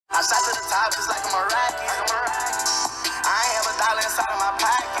top just like I'm a racket. I ain't have a dollar inside of my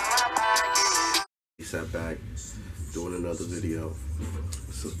pocket. He sat back doing another video.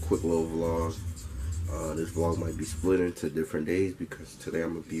 It's a quick little vlog. This vlog might be split into different days because today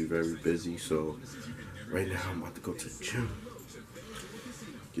I'm gonna be very busy. So right now I'm about to go to the gym,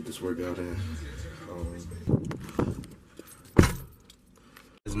 get this workout in.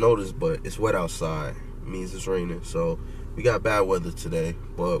 It's noticed, but it's wet outside. It means it's raining, so we got bad weather today.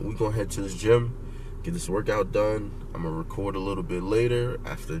 But we gonna head to this gym, get this workout done. I'm gonna record a little bit later.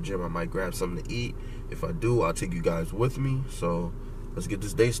 After the gym, I might grab something to eat. If I do, I'll take you guys with me. So let's get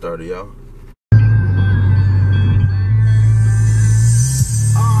this day started, y'all.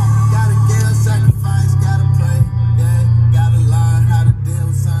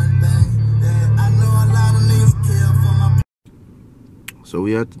 So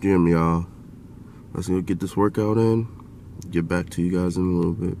we at the gym, y'all. Let's go get this workout in. Get back to you guys in a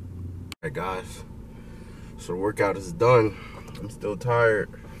little bit. Alright guys, so workout is done. I'm still tired.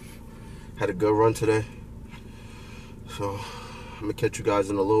 Had a good run today. So I'm gonna catch you guys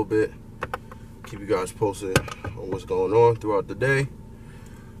in a little bit. Keep you guys posted on what's going on throughout the day.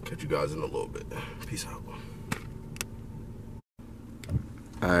 Catch you guys in a little bit. Peace out.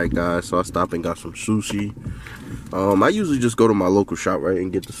 Alright guys, so I stopped and got some sushi. I usually just go to my local shop, right,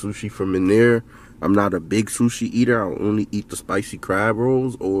 and get the sushi from in there. I'm not a big sushi eater. I only eat the spicy crab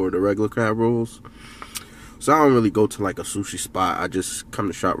rolls or the regular crab rolls. So I don't really go to like a sushi spot. I just come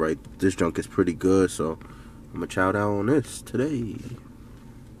to shop, right. This junk is pretty good, so I'm gonna chow down on this today.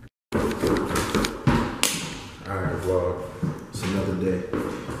 Alright, vlog. It's another day.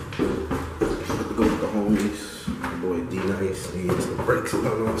 Have to go with the homies. My boy D-Nice needs the brakes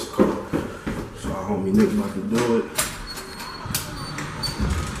done on his car. So our homie Nick about to do it.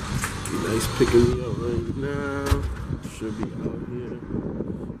 D-Nice picking me up right now. Should be out here.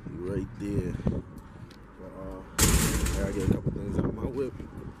 Right there. But I gotta get a couple things out of my whip.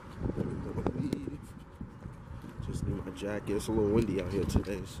 Just need my jacket. It's a little windy out here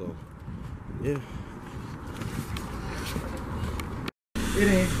today, so yeah. It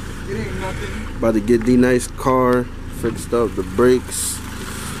ain't nothing. About to get D-Nice car fixed up, the brakes.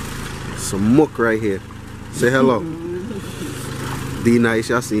 Some muck right here. Say hello. D-Nice,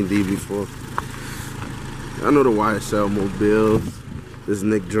 y'all seen D before. I know the YSL mobile. This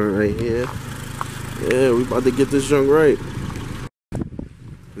Nick joint right here. Yeah, we about to get this junk right.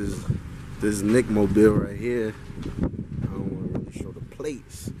 This Nick mobile right here. I don't want to really show the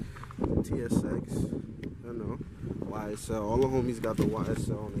plates. TSX. I know. YSL. All the homies got the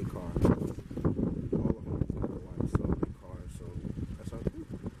YSL on their car. All the homies got the YSL on their car. So that's how I do.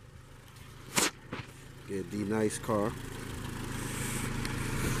 Get D-Nice car.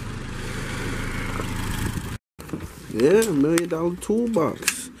 Yeah, $1 million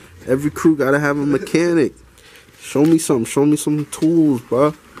toolbox. Every crew gotta have a mechanic. Show me some tools,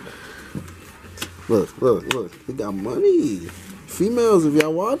 bro. Look. We got money. Females, if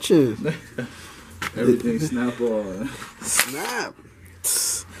y'all watching. Everything snap on. Snap.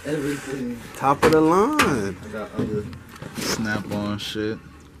 Everything. Top of the line. I got other snap on shit.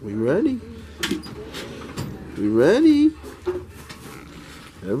 We ready? We ready?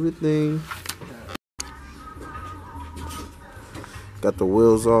 Everything. Got the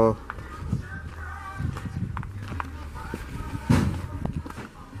wheels off.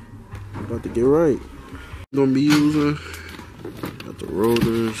 About to get right. Gonna be using. Got the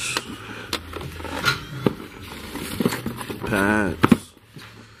rotors. Pads.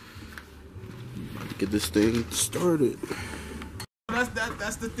 Get this thing started.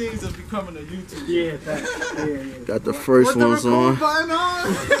 That's the things of becoming a YouTuber. Yeah. Got the first ones on.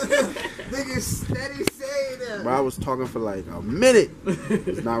 Niggas steady saying that. Bro, I was talking for like a minute.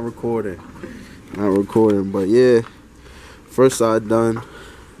 It's not recording. But yeah. First side done.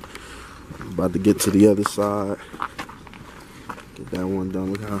 About to get to the other side. Get that one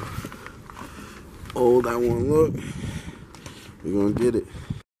done. Look how old that one look. We're gonna get it.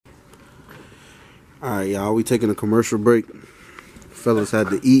 Alright, y'all. We taking a commercial break. Fellas had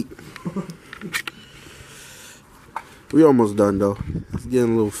to eat. We almost done though. It's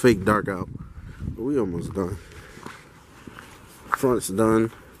getting a little fake dark out. But we almost done. Front's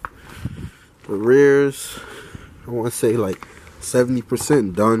done. The rears, I want to say like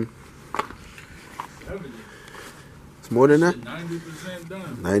 70% done. It's more than that? 90%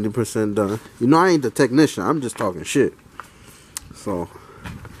 done. 90% done. You know I ain't the technician. I'm just talking shit. So,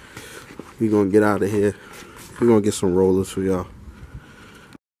 we gonna get out of here. We gonna get some rollers for y'all.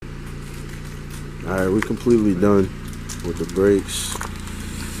 Alright, we completely done with the brakes.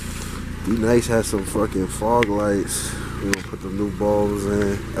 D-Nice has some fucking fog lights. We're gonna Put the new bulbs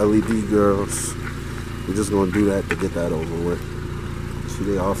in, LED girls. We're just gonna do that to get that over with. See,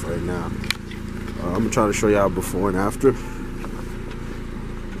 they off right now. I'm gonna try to show y'all before and after.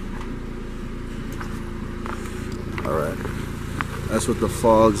 Alright. That's what the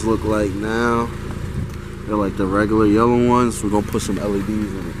fogs look like now. They're like the regular yellow ones. We're gonna put some LEDs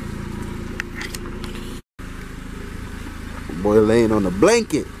in it. Boy laying on the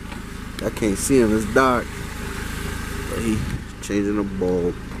blanket. I can't see him, it's dark. But he changing the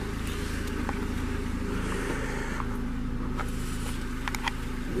bulb.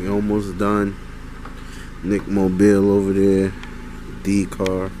 We almost done. Nick Mobile over there. D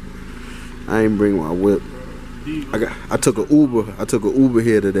car. I ain't bring my whip. I took an Uber. I took an Uber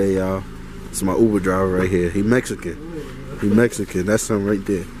here today, y'all. It's my Uber driver right here. He Mexican. He Mexican. That's something right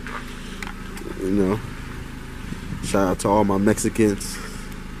there. You know. Shout out to all my Mexicans.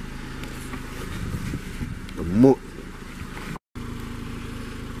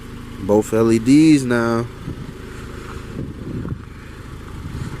 Both LEDs now.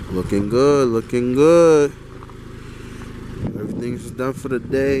 Looking good, looking good. Everything's done for the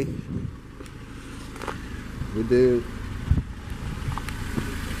day. We did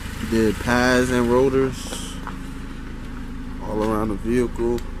pads and rotors all around the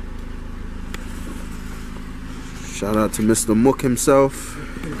vehicle. Shout out to Mr. Mook himself.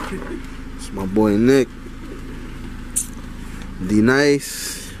 It's my boy Nick. D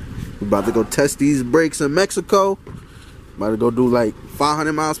Nice. We about to go test these brakes in Mexico. About to go do like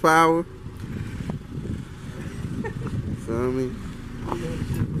 500 miles per hour. You feel me?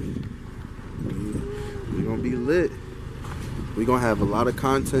 We're gonna be lit. We're gonna have a lot of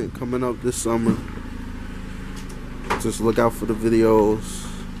content coming up this summer. Just look out for the videos.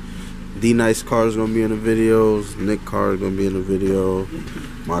 D Nice car is gonna be in the videos. Nick car is gonna be in the video.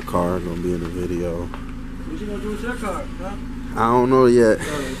 My car is gonna be in the video. What you gonna do with your car, huh? I don't know yet.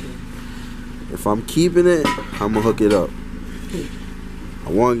 If I'm keeping it, I'm gonna hook it up. I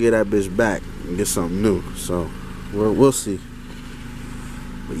want to get that bitch back and get something new. So we'll see.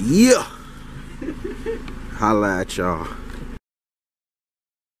 But yeah, holla at y'all.